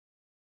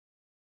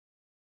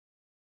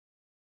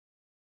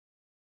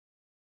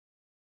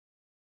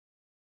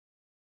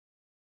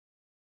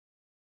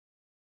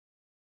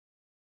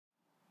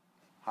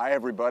Hi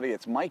everybody,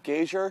 it's Mike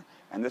Gasior,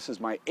 and this is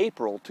my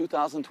April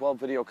 2012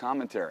 video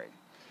commentary.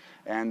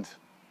 And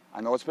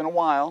I know it's been a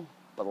while,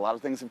 but a lot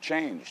of things have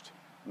changed.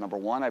 Number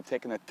one, I've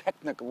taken a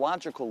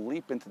technological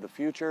leap into the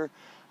future.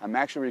 I'm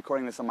actually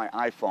recording this on my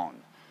iPhone.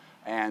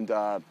 And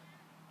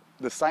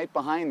the site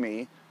behind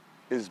me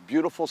is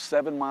beautiful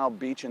 7 Mile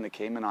Beach in the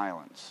Cayman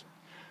Islands.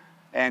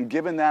 And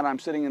given that I'm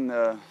sitting in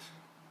the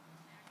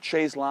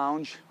chaise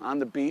lounge on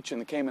the beach in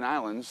the Cayman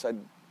Islands,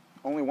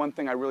 only one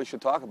thing I really should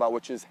talk about,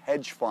 which is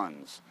hedge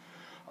funds.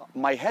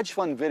 My hedge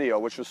fund video,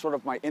 which was sort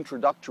of my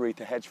introductory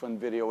to hedge fund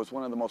video, was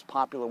one of the most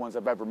popular ones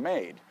I've ever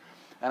made.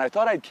 And I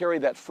thought I'd carry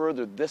that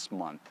further this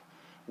month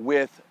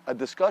with a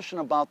discussion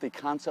about the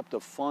concept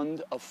of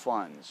fund of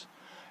funds,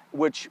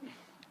 which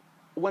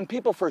when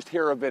people first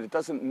hear of it, it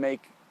doesn't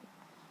make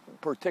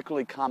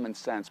particularly common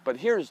sense. But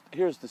here's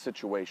the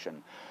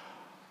situation.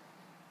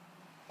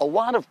 A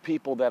lot of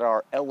people that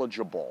are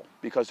eligible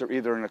because they're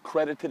either an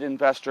accredited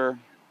investor,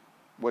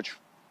 which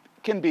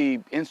can be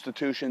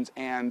institutions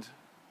and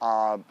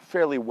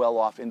fairly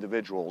well-off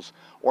individuals,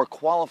 or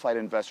qualified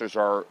investors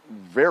are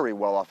very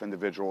well-off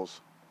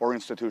individuals or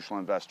institutional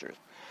investors.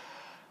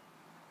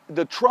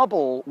 The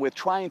trouble with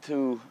trying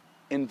to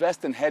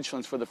invest in hedge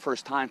funds for the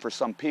first time for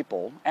some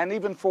people, and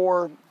even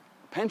for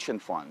pension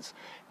funds,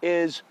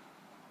 is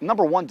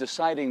number one,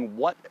 deciding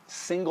what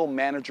single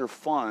manager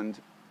fund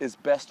is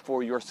best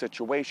for your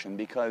situation,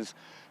 because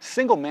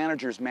single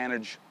managers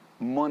manage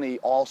money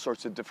all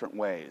sorts of different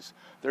ways.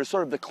 There's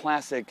sort of the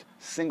classic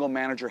single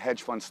manager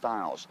hedge fund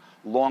styles: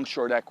 long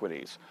short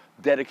equities,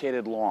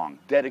 dedicated long,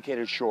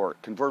 dedicated short,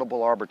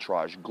 convertible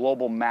arbitrage,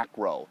 global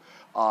macro,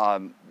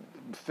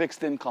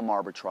 fixed income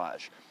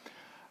arbitrage.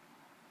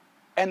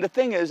 And the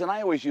thing is, and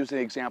I always use the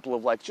example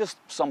of like just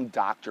some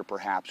doctor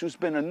perhaps who's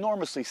been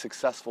enormously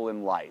successful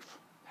in life,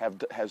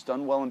 has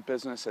done well in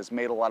business, has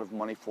made a lot of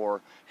money for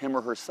him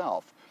or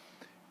herself,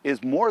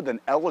 is more than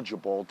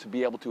eligible to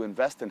be able to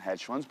invest in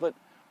hedge funds, but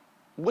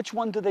which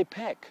one do they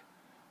pick?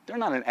 They're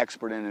not an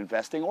expert in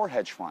investing or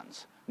hedge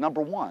funds,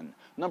 number one.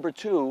 Number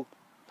two,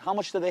 how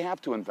much do they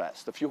have to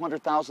invest? A few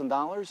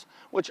 $100,000?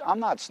 Which I'm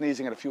not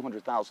sneezing at a few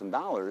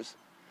 $100,000,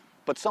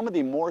 but some of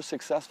the more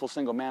successful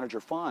single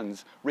manager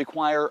funds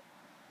require,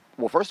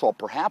 well, first of all,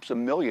 perhaps $1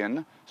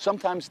 million,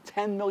 sometimes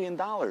 $10 million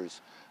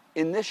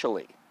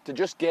initially to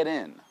just get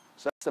in.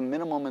 So that's the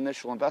minimum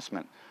initial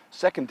investment.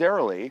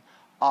 Secondarily,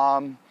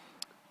 the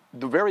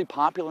very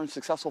popular and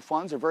successful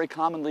funds are very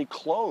commonly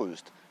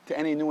closed to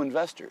any new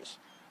investors.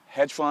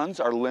 Hedge funds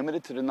are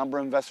limited to the number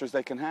of investors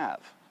they can have.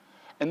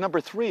 And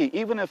number three,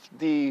 even if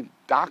the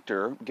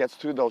doctor gets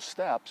through those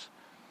steps,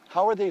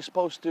 how are they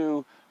supposed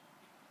to,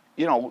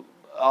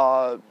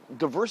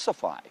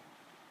 diversify?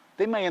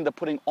 They may end up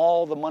putting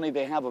all the money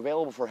they have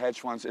available for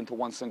hedge funds into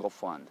one single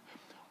fund.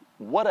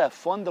 What a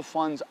fund of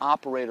funds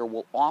operator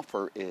will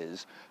offer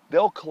is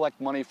they'll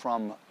collect money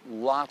from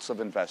lots of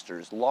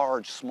investors,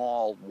 large,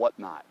 small,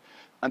 whatnot,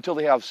 until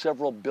they have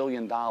several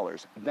 $billion,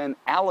 then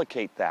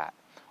allocate that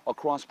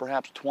across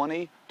perhaps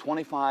 20,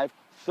 25,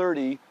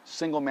 30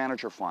 single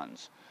manager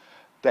funds.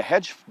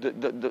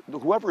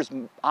 Whoever is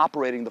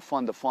operating the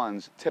fund of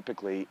funds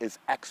typically is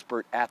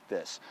expert at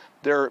this.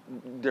 They're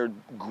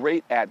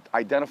great at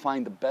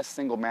identifying the best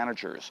single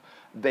managers.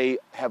 They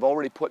have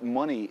already put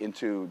money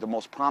into the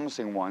most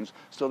promising ones,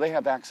 so they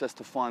have access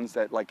to funds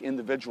that like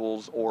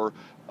individuals or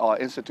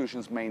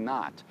institutions may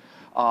not.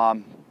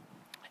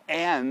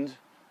 And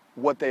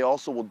what they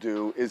also will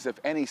do is if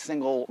any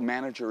single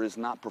manager is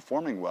not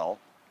performing well,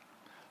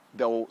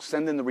 they'll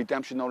send in the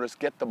redemption notice,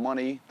 get the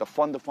money, the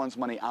fund of funds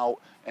money out,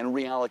 and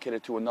reallocate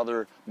it to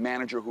another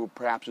manager who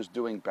perhaps is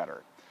doing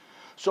better.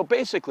 So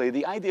basically,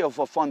 the idea of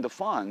a fund of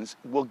funds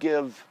will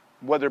give,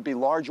 whether it be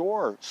large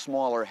or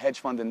smaller hedge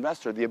fund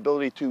investor, the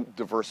ability to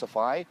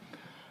diversify,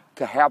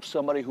 to have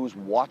somebody who's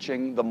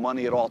watching the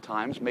money at all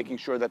times, making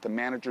sure that the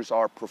managers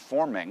are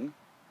performing.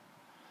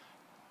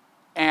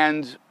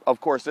 And of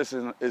course, this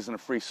isn't a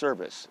free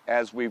service.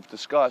 As we've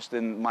discussed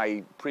in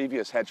my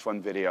previous hedge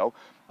fund video,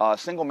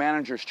 single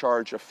managers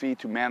charge a fee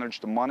to manage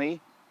the money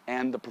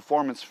and the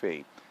performance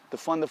fee. The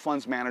fund of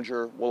funds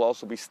manager will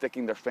also be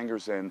sticking their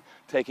fingers in,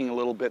 taking a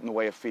little bit in the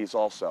way of fees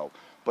also.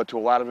 But to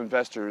a lot of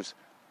investors,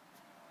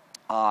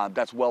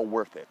 that's well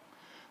worth it.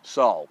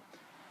 So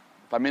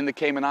if I'm in the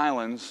Cayman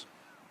Islands,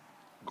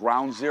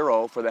 ground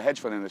zero for the hedge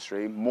fund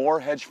industry,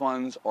 more hedge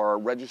funds are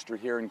registered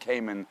here in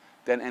Cayman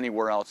than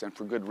anywhere else, and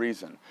for good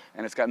reason.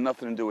 And it's got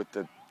nothing to do with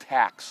the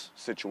tax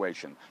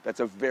situation. That's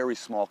a very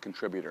small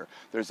contributor.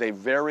 There's a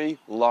very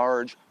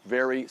large,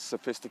 very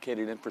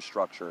sophisticated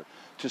infrastructure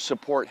to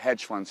support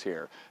hedge funds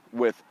here,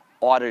 with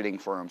auditing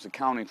firms,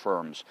 accounting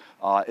firms,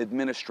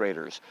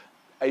 administrators,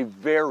 a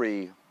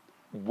very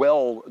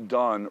well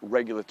done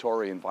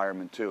regulatory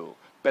environment too.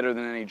 Better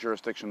than any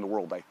jurisdiction in the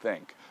world, I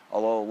think,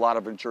 although a lot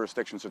of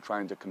jurisdictions are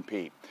trying to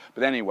compete.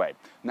 But anyway,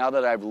 now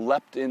that I've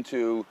leapt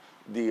into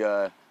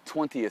the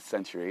 20th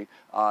century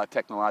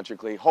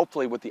technologically,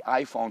 hopefully with the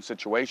iPhone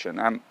situation,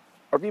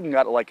 I've even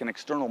got like an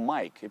external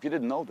mic. If you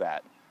didn't know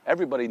that,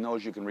 everybody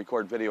knows you can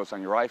record videos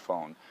on your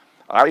iPhone.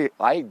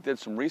 I did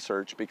some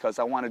research because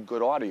I wanted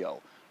good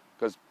audio.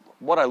 because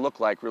what I look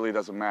like really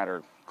doesn't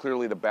matter.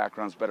 Clearly the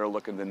background's better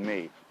looking than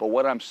me, but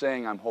what I'm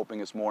saying, I'm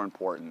hoping is more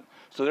important.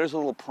 So there's a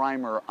little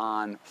primer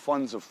on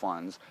funds of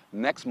funds.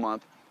 Next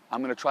month,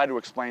 I'm going to try to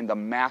explain the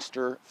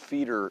master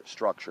feeder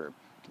structure.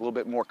 A little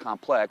bit more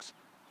complex,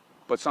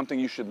 but something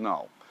you should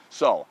know.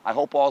 So I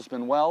hope all's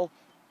been well.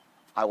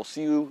 I will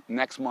see you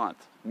next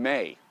month,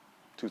 May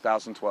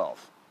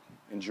 2012.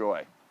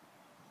 Enjoy.